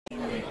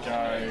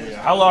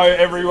Hello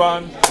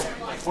everyone,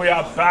 we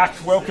are back,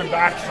 welcome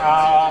back.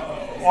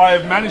 I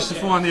have managed to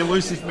find the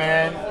elusive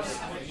man,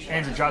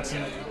 Andrew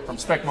Judson from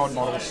Specmod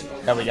Models.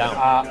 How we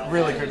going?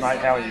 Really good, mate,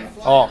 how are you?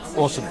 Oh,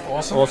 awesome.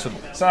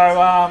 So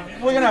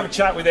we're going to have a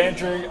chat with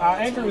Andrew.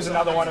 Andrew is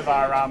another one of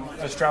our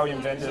Australian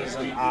vendors,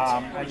 and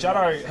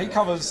Juddo, he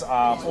covers,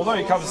 although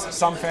he covers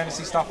some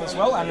fantasy stuff as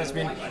well, and has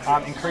been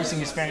increasing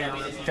his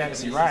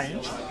fantasy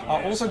range,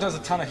 also does a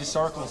ton of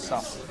historical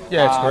stuff.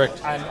 Yeah, that's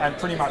correct. And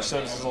pretty much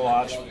services a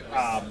large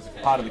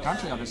part of the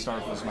country on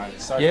historicals, mate.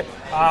 So yep.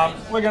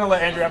 We're going to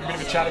let Andrew have a bit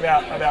of a chat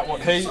about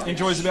what he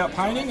enjoys about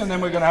painting, and then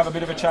we're going to have a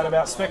bit of a chat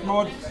about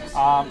Specmod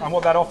and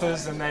what that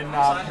offers, and then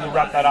we'll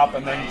wrap that up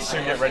and then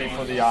soon get ready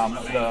for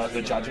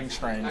the judging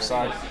stream.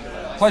 So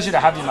pleasure to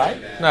have you,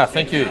 mate. No,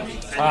 thank you.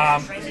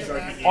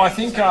 I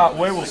think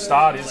where we'll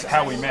start is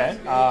how we met.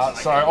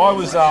 So I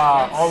was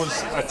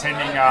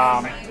attending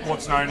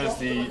what's known as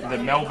the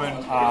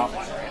Melbourne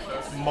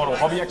Model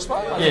Hobby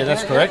Expo. Yeah,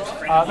 that's correct.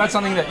 That's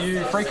something that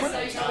you frequent?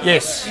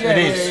 Yes, it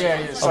is.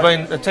 Yeah. So, I've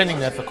been attending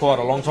that for quite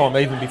a long time,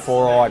 even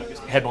before I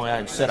had my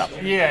own setup.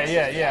 Yeah.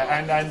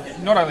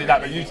 And not only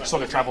that, but you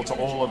sort of travel to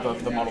all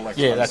of the model expos.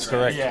 Yeah, that's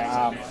correct.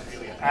 Yeah.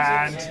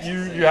 And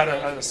you had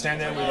a stand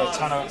there with a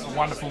ton of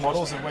wonderful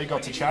models, and we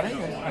got to chatting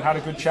and had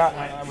a good chat.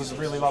 And it was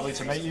really lovely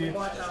to meet you.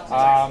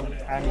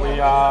 And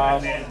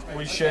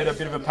we shared a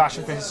bit of a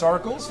passion for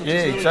historicals. Yeah,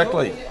 really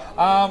exactly.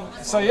 Cool.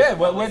 So yeah,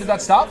 where did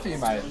that start for you,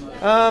 mate?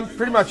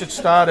 Pretty much it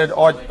started,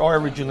 I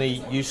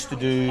originally used to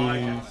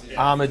do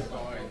armoured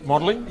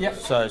modelling,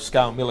 so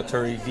scale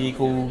military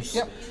vehicles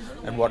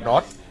and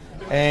whatnot.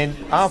 And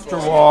after a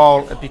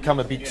while, it became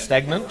a bit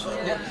stagnant.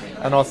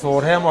 And I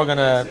thought, how am I going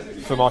to,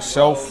 for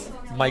myself,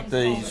 make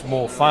these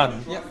more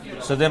fun?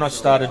 So then I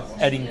started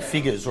adding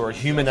figures or a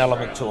human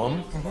element to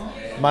them,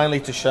 mainly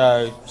to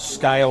show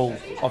scale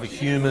of a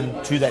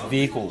human to that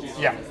vehicle.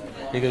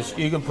 Because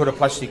you can put a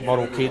plastic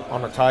model kit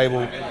on a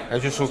table, it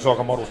just looks like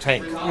a model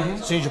tank.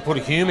 As soon as you put a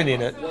human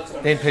in it,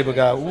 then people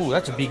go, ooh,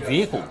 that's a big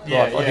vehicle.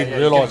 I didn't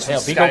realise how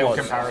big it was.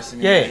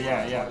 Comparison.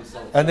 Yeah.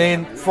 And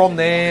then from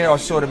there, I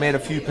sort of met a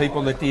few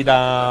people that did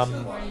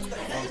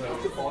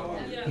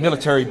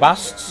military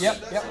busts.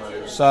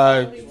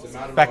 So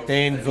back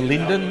then,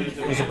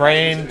 Verlinden was a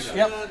brand,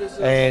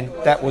 and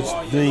that was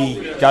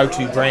the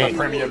go-to brand. The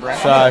premier brand.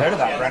 So, I've heard of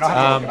that brand. I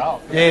have to look it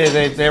up.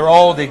 Yeah, they're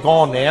old. They're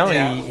gone now.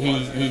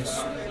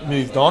 He's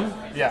moved on.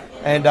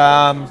 And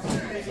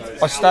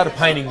I started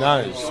painting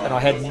those, and I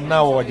had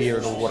no idea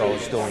at all what I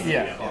was doing.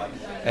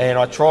 And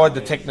I tried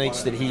the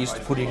techniques that he used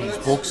to put in his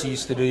books. He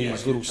used to do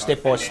his little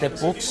step-by-step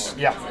books.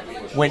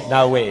 Went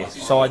nowhere.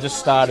 So I just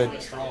started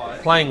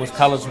playing with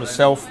colours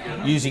myself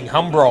using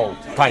Humbrol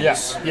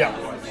paints.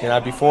 You know,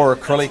 before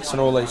acrylics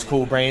and all these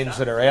cool brands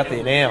that are out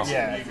there now.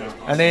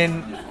 And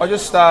then I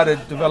just started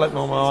developing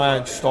my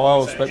own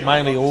styles, but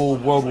mainly all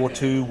World War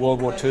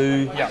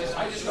II.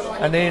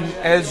 And then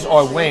as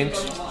I went,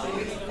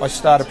 I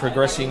started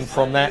progressing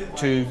from that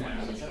to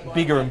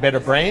bigger and better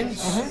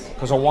brands,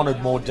 because I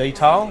wanted more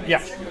detail.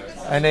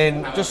 And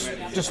then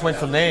just went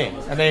from there.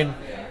 And then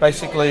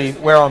basically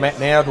where I'm at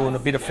now, doing a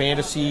bit of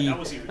fantasy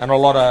and a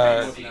lot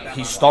of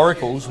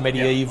historicals,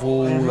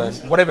 medieval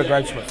and whatever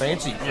grabs my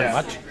fancy pretty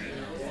much.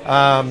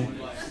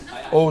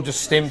 All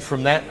just stemmed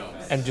from that,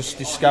 and just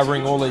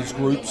discovering all these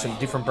groups and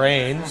different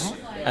brands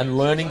and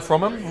learning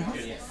from them.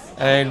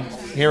 And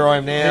here I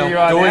am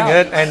now doing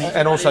it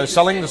and also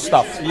selling the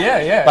stuff.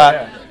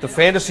 But the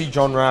fantasy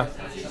genre,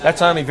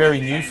 that's only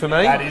very new for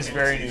me. That is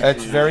very new.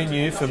 It's very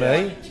new for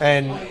me,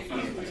 and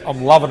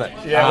I'm loving it.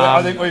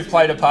 I think we've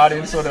played a part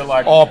in sort of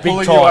like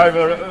pulling you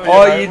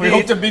over. You we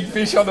hooked a big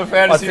fish on the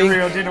fantasy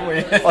reel, didn't we?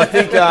 I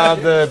think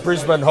the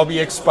Brisbane Hobby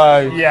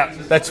Expo,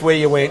 that's where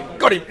you went,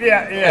 got him.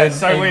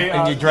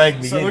 And you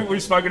dragged me in. So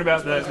we've spoken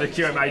about the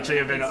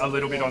QMHE event a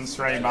little bit on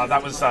stream.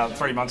 That was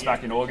 3 months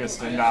back in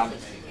August, and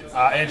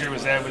Andrew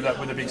was there with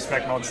a big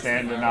Specmod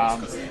stand, and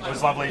it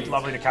was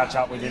lovely to catch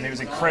up with him. He was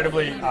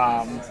incredibly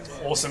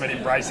awesome at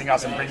embracing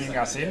us and bringing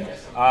us in.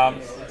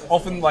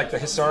 Often, like the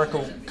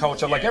historical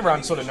culture, like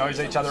everyone sort of knows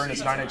each other and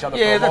has known each other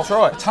for a while. That's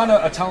right.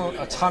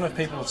 A ton of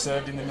people have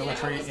served in the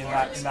military in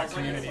that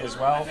community as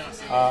well.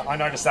 I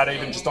noticed that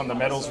even just on the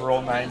medals were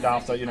all named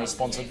after,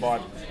 sponsored by,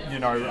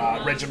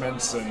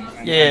 regiments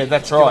and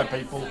that's right.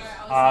 people.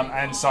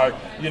 And so,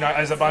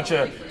 as a bunch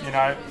of,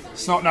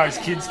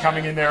 snot-nosed kids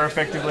coming in there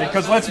effectively,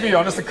 because let's be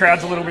honest, the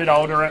crowd's a little bit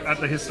older at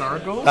the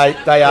historicals.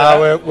 They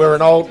are. We're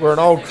an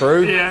old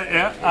crew.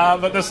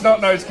 But the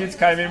snot-nosed kids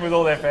came in with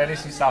all their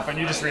fantasy stuff, and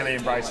you just really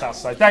embraced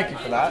us. So thank you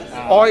for that.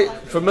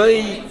 For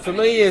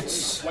me,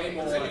 it's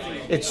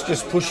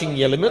just pushing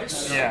your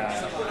limits.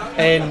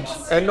 And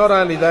not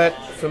only that,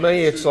 for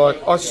me, it's like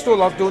I still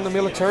love doing the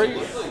military.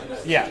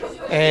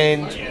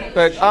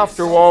 But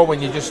after a while,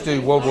 when you just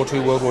do World War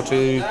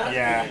II,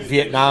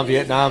 Vietnam,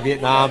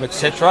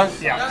 etc.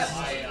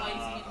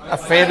 A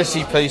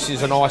fantasy piece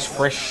is a nice,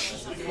 fresh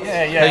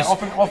piece.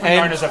 Often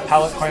known as a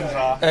palate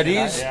cleanser. It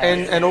is,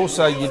 and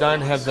also you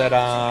don't have that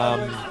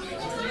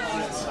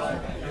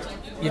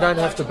you don't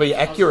have to be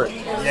accurate.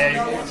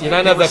 Yeah, you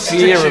don't have that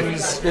fear of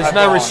there's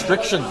no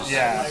restrictions.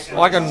 Yeah,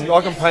 I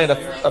can paint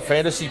a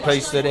fantasy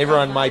piece that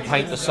everyone may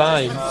paint the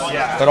same,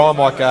 but I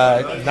might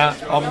go, nah,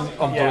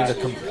 I'm doing a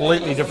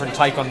completely different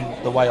take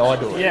on the way I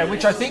do it. Yeah,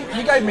 which I think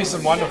you gave me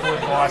some wonderful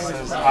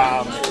advices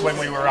when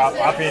we were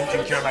up in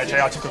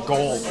QMHA. I took a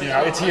gall,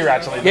 it's here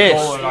actually. The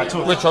gall, and I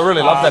took, which I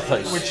really love that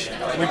piece.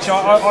 Which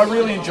I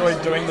really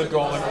enjoyed doing the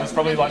gall, and it was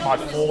probably like my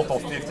 4th or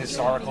 5th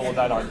historical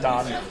that I'd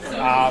done,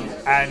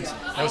 and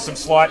there was some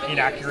slight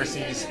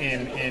inaccuracies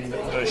in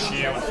the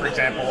shield. For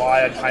example, I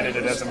had painted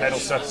it as a metal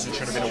surface, it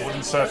should have been a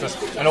wooden surface,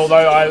 and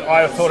although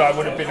I thought I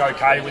would have been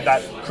okay with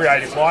that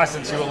creative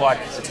license, you were like,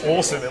 it's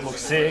awesome, it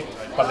looks sick,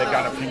 but they're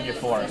going to pin you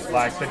for it.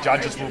 Like, the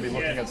judges will be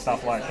looking at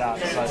stuff like that.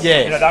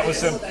 So, that was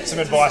some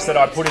advice that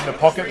I put in the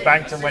pocket,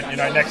 banked, and went,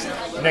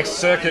 next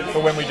circuit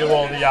for when we do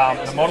all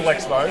the model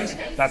expos,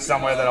 that's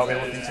somewhere that I'll be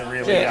looking to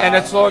really... Yeah, and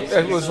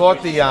it was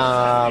like the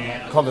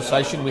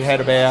conversation we had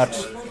about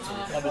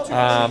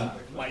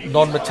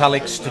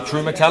non-metallics to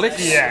true metallics.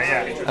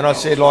 Yeah. And I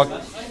said, like,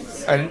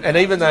 and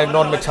even though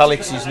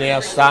non-metallics is now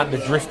starting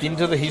to drift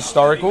into the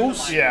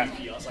historicals,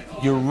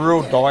 your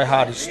real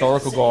die-hard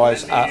historical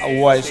guys are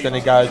always going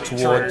to go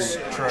towards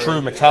true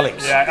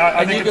metallics.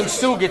 Yeah, and you can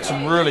still get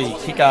some really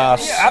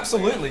kick-ass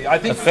absolutely. I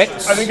think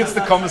it's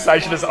the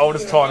conversation as old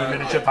as time in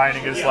miniature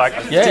painting is like,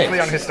 particularly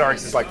on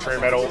historics, is like true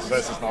metal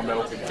versus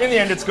non-metal. In the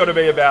end, it's got to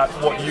be about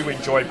what you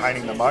enjoy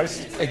painting the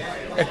most.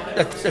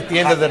 At the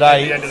end of the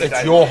day,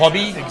 it's your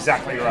hobby.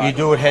 Exactly right. You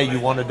do it how you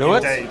want to do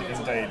it.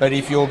 Indeed. But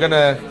if you're going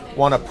to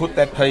want to put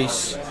that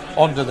piece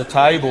onto the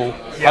table,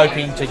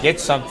 hoping to get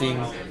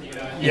something...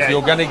 If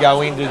you're going to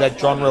go into that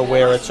genre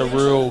where it's a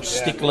real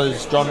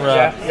stickler's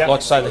genre,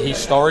 like say the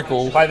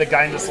historical, play the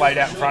game that's laid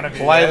out in front of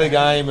you. Play the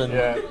game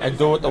and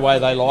do it the way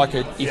they like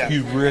it. If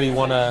you really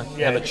want to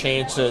have a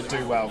chance at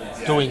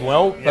doing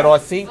well, but I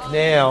think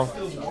now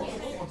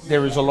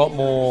there is a lot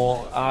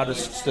more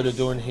artists that are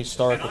doing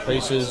historical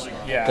pieces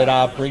that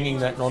are bringing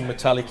that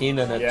non-metallic in,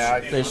 and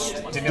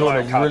they're doing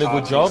a really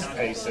good job.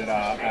 Piece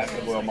at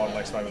the World Model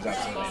Expo was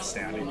absolutely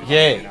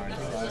astounding.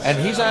 And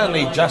he's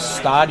only just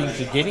starting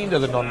to get into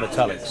the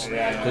non-metallics,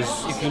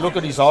 because if you look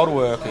at his old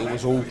work, it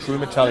was all true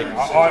metallic.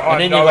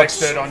 I'm no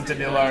expert on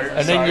Danilo.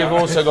 And then you've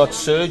also got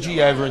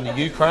Sergi over in the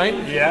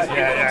Ukraine,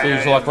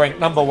 who's like ranked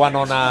 #1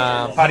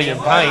 on Putty and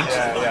Paint.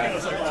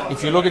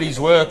 If you look at his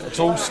work, it's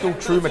all still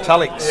true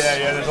metallics.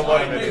 Yeah, there's a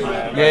lot of it in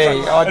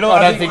there. I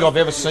don't think I've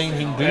ever seen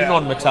him do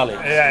non-metallic.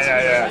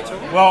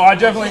 Yeah. Well, I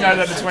definitely know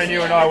that between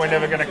you and I, we're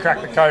never going to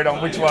crack the code on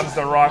which one's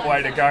the right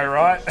way to go,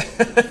 right?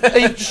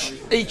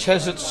 Each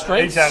has its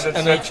strengths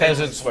and each has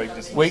its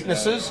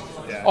weaknesses.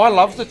 I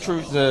love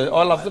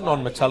the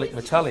non-metallic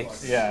metallic.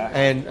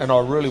 And I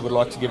really would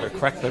like to give it a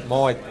crack, but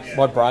my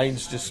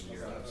brain's just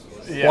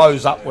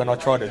blows up when I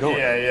try to do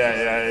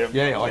it. For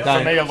me,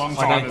 a long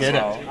time I don't get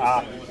it.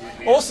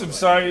 Awesome.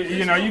 So,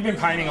 you've been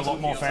painting a lot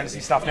more fantasy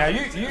stuff. Now,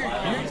 you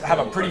have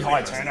a pretty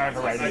high turnover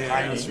rate in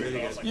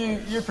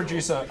painting. You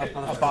produce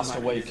a bust a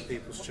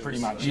week, pretty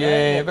much.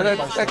 But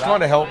that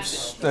kind of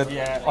helps that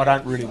I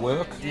don't really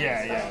work.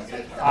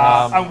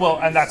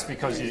 And that's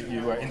because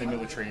you were in the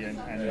military and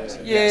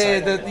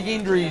the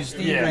injuries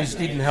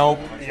didn't help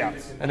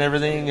and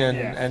everything,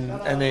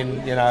 and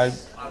then,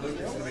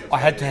 I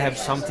had to have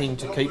something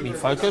to keep me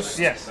focused.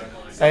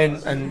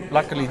 And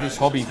luckily this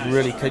hobby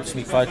really keeps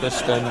me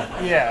focused. And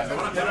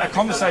a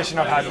conversation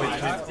I've had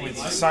with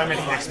so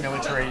many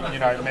ex-military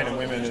men and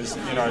women is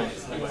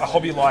a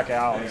hobby like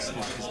ours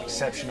is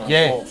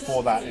exceptional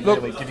for that, and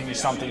really giving you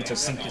something to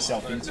sink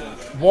yourself into.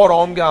 What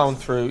I'm going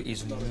through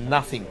is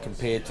nothing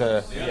compared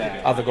to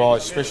other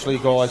guys, especially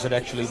guys that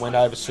actually went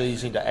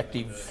overseas into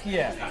active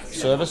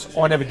service.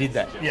 I never did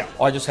that.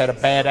 I just had a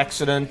bad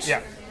accident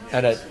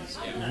and it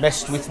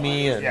messed with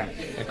me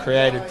and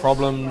created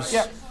problems.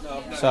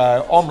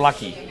 So I'm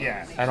lucky,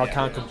 and I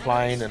can't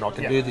complain, and I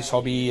can do this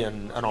hobby,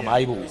 and I'm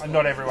able. And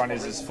not everyone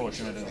is as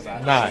fortunate as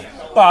that. No,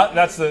 but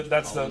that's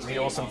the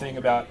awesome thing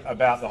about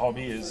the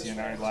hobby is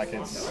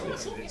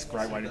it's a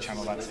great way to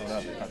channel that sort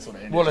of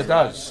energy. Well, it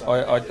does.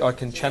 I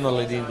can channel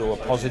it into a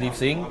positive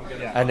thing,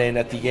 and then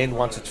at the end,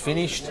 once it's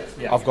finished,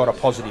 I've got a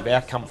positive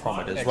outcome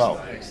from it as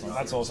well. Excellent.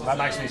 That's awesome. That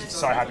makes me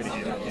so happy to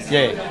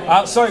hear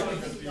that. So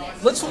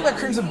let's talk about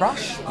Crimson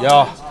Brush.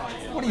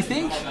 What do you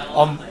think?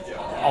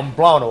 I'm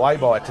blown away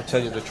by it, to tell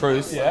you the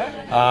truth.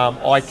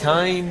 I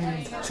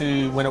came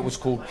to when it was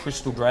called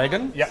Crystal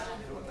Dragon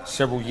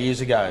several years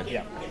ago,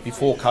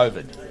 before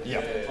COVID.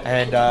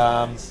 And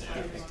I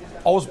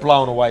was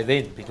blown away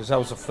then, because that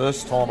was the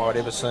first time I'd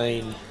ever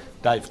seen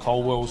Dave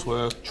Colwell's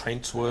work,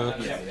 Trent's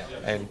work,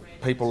 and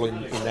people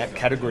in that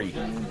category.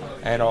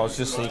 And I was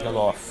just thinking,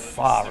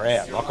 far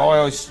out. Like,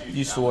 I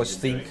used to always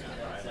think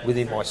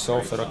within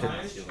myself that I could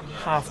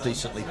half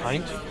decently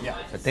paint.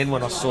 But then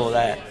when I saw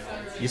that,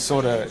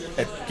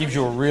 it gives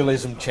you a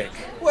realism check.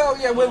 Well,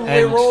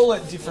 we're all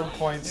at different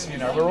points,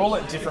 we're all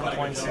at different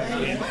points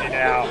in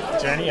our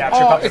journey, our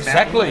trip up the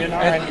mountain,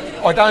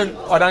 and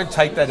I don't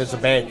take that as a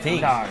bad thing.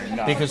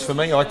 No. Because for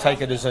me, I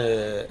take it as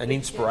an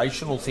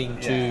inspirational thing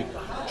to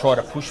try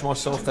to push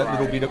myself that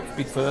little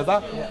bit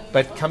further.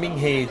 But coming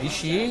here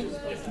this year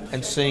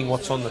and seeing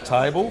what's on the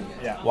table,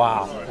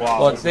 wow.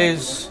 Like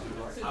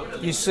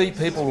you see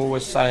people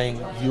always saying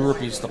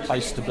Europe is the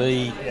place to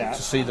be to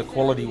see the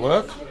quality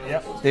work.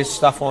 There's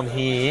stuff on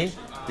here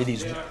that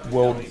is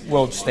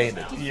world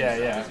standard.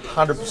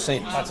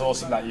 100%. That's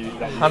awesome that you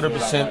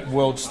 100%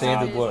 world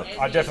standard work.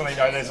 I definitely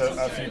know there's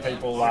a few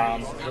people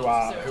who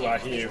are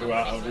here who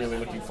are really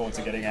looking forward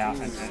to getting out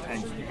and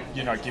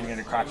giving it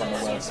a crack on the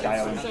world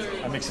scale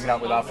and mixing it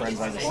up with our friends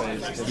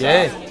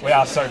overseas. We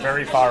are so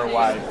very far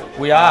away.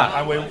 We are,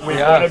 and we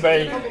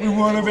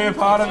want to be a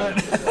part of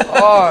it.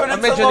 Oh,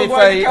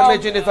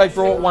 imagine if they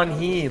brought one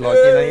here. Like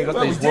you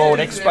got these World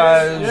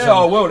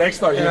Expos. World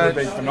Expo would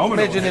be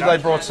phenomenal. Imagine if they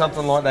brought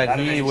something like that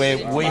here,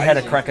 where we had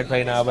a crack at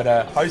being able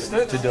to host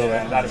it, to do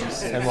it. That'd be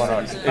sick. And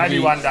whatnot. Maybe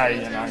one day,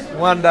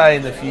 One day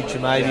in the future,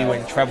 maybe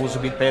when travel's a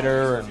bit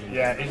better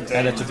and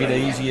indeed, it's a bit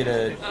easier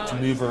to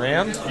move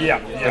around.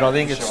 But I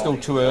think it's still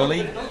too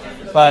early.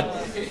 But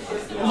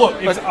look,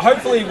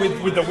 hopefully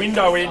with the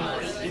window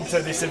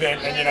into this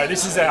event, and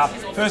this is our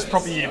first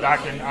proper year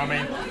back, and I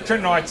mean Trent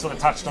and I sort of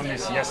touched on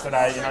this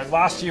yesterday.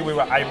 Last year we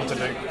were able to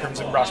do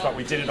Crimson Rush, but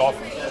we did it off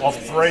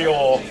 3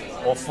 or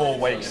 4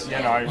 weeks.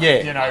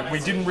 We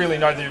didn't really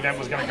know the event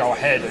was going to go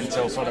ahead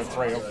until sort of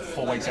 3 or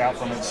 4 weeks out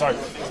from it. So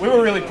we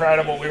were really proud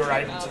of what we were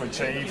able to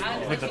achieve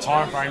with the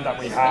time frame that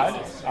we had,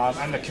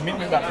 and the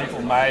commitment that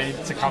people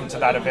made to come to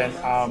that event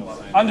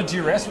under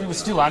duress. We were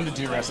still under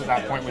duress at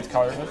that point with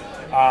COVID.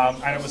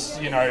 And it was,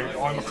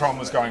 Omicron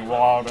was going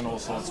wild and all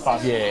sorts.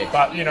 But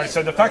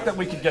so the fact that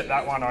we could get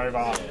that one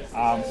over,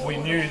 we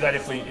knew that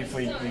if we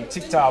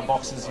ticked our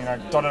boxes,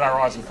 dotted our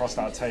I's and crossed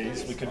our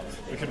T's, we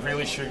could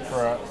really shoot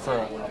for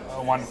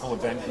a wonderful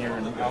event here.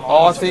 And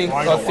I think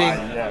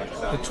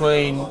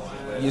between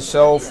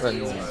yourself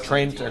and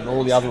Trent and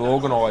all the other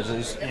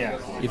organisers,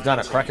 you've done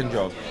a cracking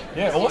job.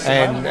 Yeah, awesome.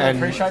 And I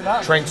appreciate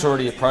that. Trent's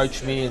already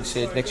approached me and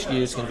said next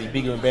year it's going to be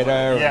bigger and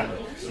better.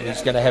 And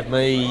he's going to have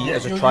me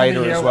as a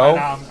trader as well,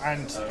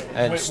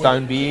 and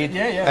Stonebeard.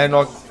 And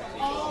like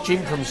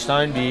Jim from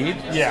Stonebeard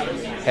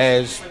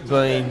has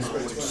been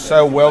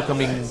so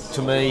welcoming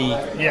to me,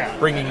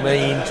 bringing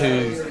me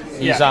into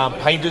his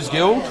Painters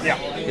Guild.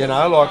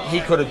 Like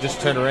he could have just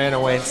turned around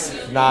and went,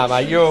 "Nah,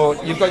 mate,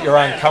 you've got your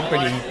own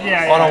company.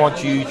 I don't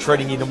want you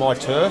treading into my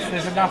turf."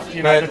 There's enough,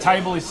 the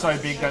table is so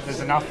big that there's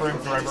enough room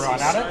for everyone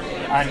at it.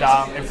 And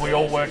if we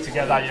all work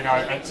together,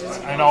 it's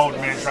an old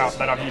mantra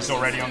that I've used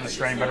already on the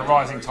stream, but a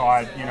rising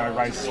tide,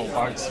 raises all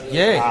boats.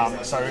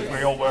 So if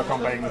we all work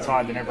on being the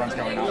tide, then everyone's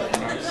going up.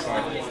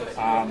 So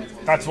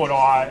that's what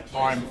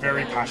I'm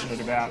very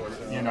passionate about.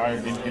 In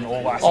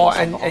all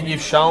aspects. And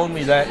you've shown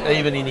me that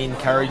even in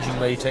encouraging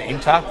me to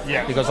enter,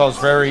 because I was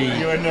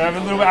you were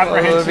nervous,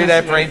 a little bit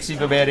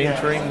apprehensive about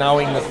entering,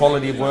 knowing the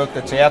quality of work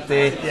that's out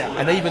there,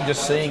 and even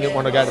just seeing it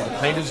when I go to the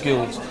Painters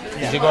Guilds.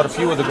 Because you've got a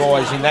few of the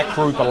guys in that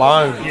group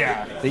alone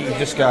that you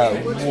just go,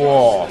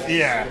 whoa.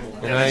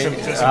 There's some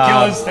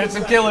killers. There's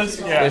some killers.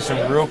 There's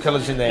some real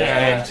killers in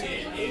there.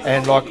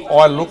 And like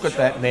I look at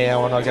that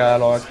now and I go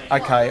like,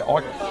 okay,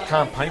 I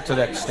can't paint to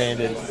that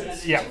standard.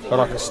 But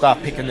I can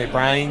start picking their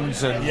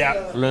brains and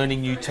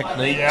learning new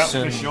techniques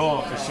for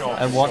sure.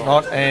 And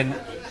whatnot. And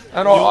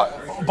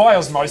by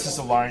osmosis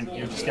alone,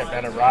 you just get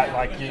better, right?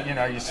 Like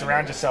you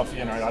surround yourself.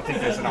 I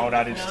think there's an old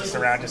adage to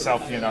surround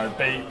yourself. Be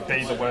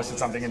the worst at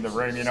something in the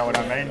room. You know what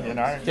I mean?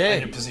 And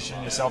you position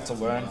yourself to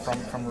learn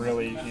from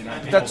really.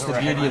 That's the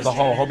beauty of the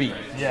whole hobby.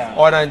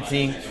 I don't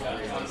think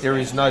there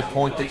is no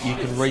point that you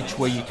can reach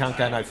where you can't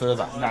go no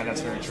further. No,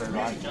 that's very true,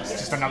 right? It's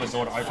just another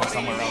door to open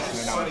somewhere else in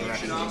another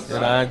direction.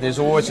 There's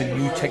always a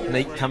new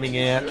technique coming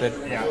out that,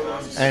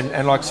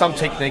 and like some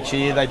techniques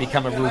here, they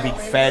become a real big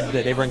fad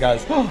that everyone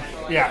goes,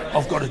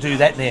 I've got to do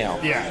that now.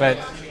 But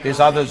there's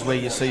others where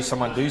you see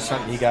someone do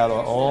something, you go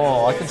like,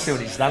 oh, I can see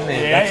what he's done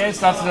there.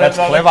 That's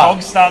clever. The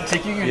cogs start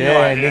ticking.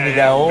 And then you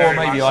go, oh,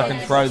 maybe I can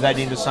throw that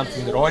into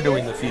something that I do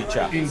in the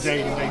future.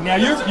 Indeed. Now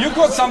you've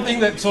got something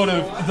that sort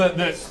of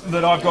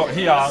that I've got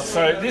here.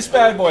 So this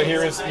bad boy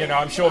here is,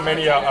 I'm sure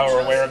many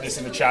are aware of this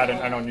in the chat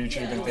and on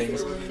YouTube and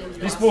things.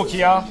 This book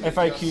here,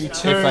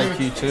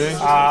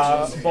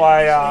 FAQ2,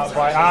 by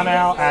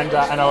Arnow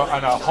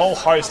and a whole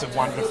host of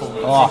wonderful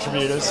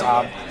contributors.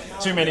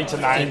 Too many to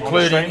name,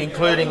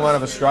 including one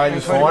of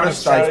Australia's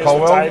finest, Dave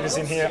Colwell. Dave is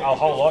in here a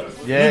whole lot.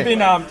 You've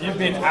been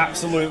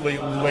absolutely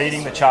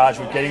leading the charge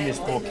with getting this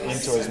book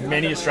into as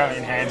many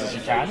Australian hands as you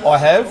can. I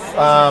have.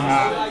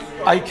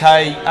 AK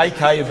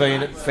have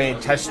been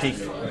fantastic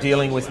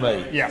dealing with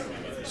me.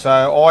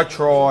 So I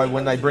try,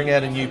 when they bring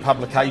out a new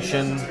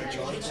publication,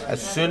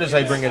 as soon as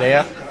they bring it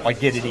out, I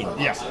get it in.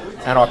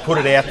 And I put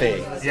it out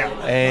there.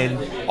 And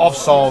I've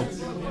sold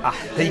a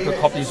heap of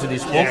copies of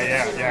this book.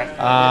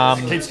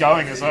 It keeps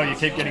going as well. You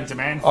keep getting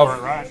demand for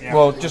it, right? Yeah.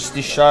 Well, just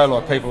this show,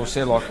 like people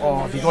said, like, "Oh,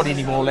 have you got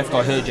any more left?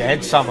 I heard you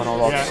had some," and I'm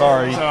like,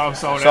 "Sorry." So I'm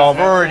sold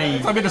out.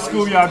 It's a bit of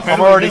schoolyard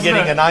peddling. I'm already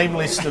getting a name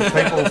list of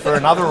people for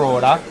another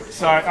order.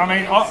 So I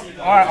mean,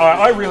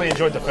 I really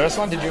enjoyed the first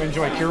one. Did you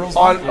enjoy Kirill's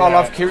one? I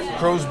love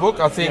Kirill's book.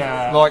 I think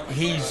like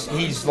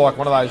he's like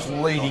one of those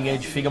leading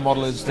edge figure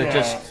modelers that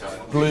just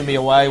blew me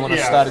away when I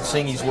started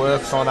seeing his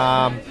works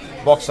on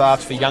box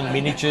arts for young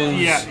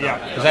miniatures.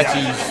 Because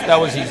that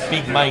was his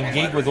big main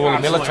gig with all the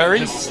military.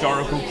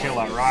 Historical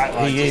killer, right?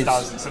 Like, he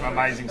does some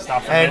amazing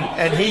stuff.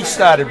 And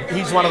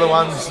he's one of the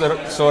ones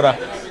that sort of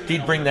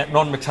did bring that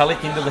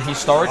non-metallic into the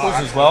historicals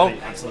as well,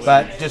 absolutely.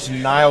 But just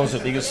nails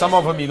it, because some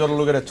of them you got to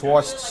look at it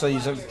twice to see,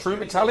 is it true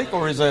metallic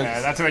or is it? Yeah,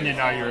 that's when you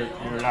know you're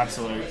an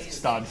absolute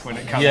stud when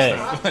it comes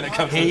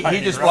to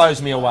he just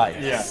blows me away.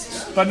 Yeah,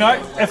 but no,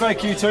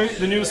 FAQ2,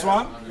 the newest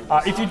one.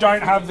 If you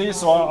don't have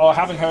this or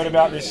haven't heard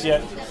about this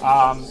yet,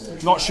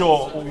 not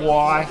sure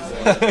why,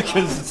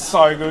 because it's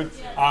so good.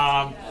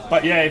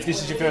 But yeah, if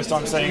this is your first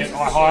time seeing it,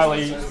 I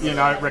highly,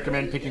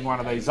 recommend picking one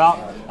of these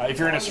up. If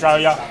you're in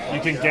Australia,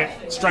 you can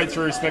get straight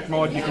through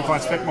Specmod. You can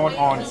find Specmod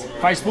on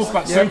Facebook,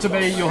 but soon to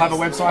be, you'll have a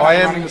website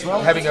running as well.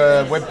 I am having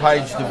a web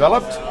page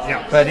developed,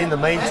 but in the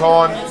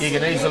meantime, you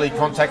can easily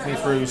contact me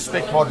through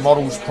Specmod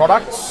Models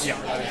Products,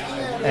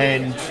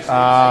 and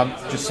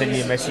just send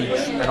me a message,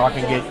 and I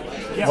can get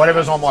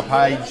whatever's on my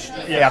page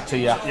out to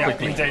you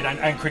quickly. Indeed,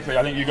 and quickly.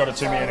 I think you got it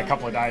to me in a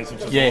couple of days,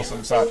 which was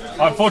awesome. So,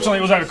 unfortunately,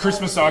 it was over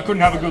Christmas, so I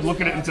couldn't have a good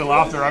look at it until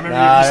after. I remember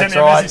you sent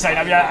me a message saying,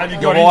 "Have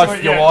you got into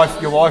it?"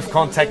 Your wife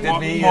contacted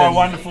me. My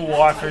wonderful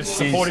wife, who's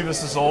supportive of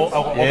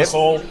us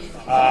all.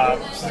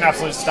 She's an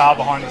absolute star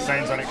behind the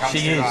scenes when it comes to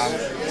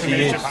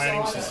miniature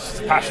painting. She's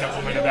a passionate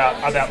woman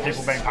about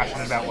people being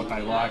passionate about what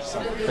they like. So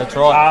that's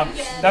right.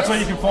 That's where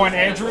you can find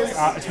Andrew.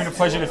 It's been a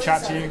pleasure to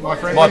chat to you, my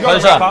friend. My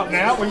pleasure. Wrap up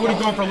now. We would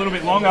have gone for a little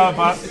bit longer,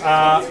 but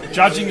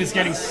judging is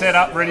getting set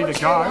up, ready to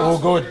go. All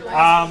good.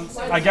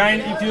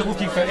 Again, if you're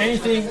looking for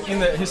anything in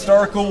the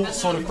historical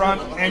sort of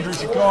front,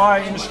 Andrew's your guy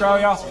in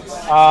Australia.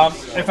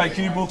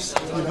 FAQ books,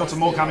 we've got some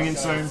more coming in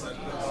soon.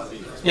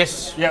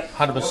 Yes,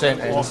 100%.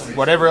 And awesome.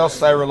 Whatever else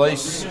they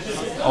release,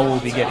 I will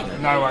be getting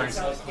it. No worries.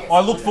 I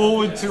look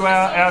forward to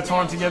our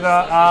time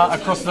together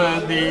across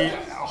the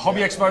hobby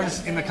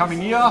expos in the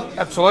coming year.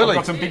 Absolutely. I've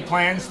got some big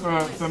plans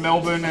for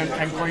Melbourne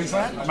and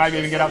Queensland. Maybe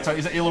even get up to,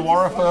 is it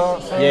Illawarra for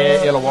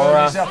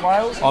Illawarra. New South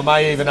Wales? I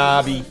may even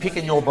be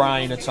picking your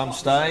brain at some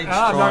stage,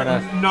 trying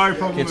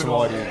to get some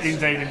ideas.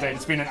 Indeed.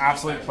 It's been an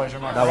absolute pleasure,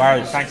 my friend. No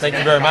worries. Thank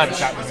you very much.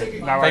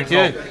 No worries. Thank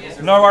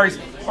you. No worries.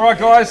 All right,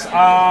 guys.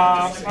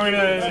 I'm going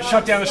to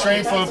shut down the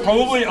stream for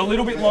probably a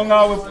little bit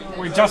longer.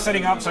 We're just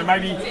setting up, so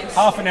maybe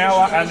half an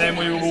hour, and then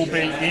we will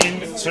be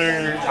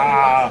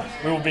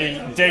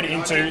dead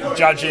into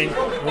judging.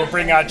 We'll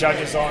bring our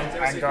judges on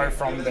and go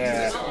from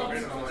there.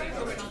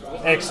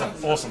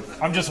 Excellent, awesome.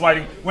 I'm just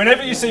waiting.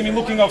 Whenever you see me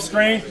looking off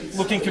screen,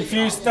 looking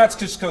confused, that's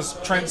just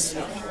because Trent's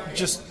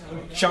just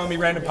showing me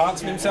random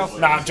parts of himself.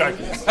 Nah, I'm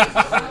joking.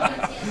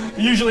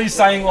 Usually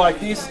saying like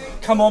this,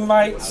 "Come on,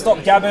 mate,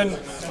 stop gabbing."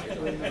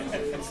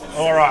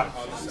 All right,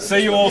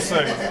 see you all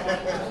soon.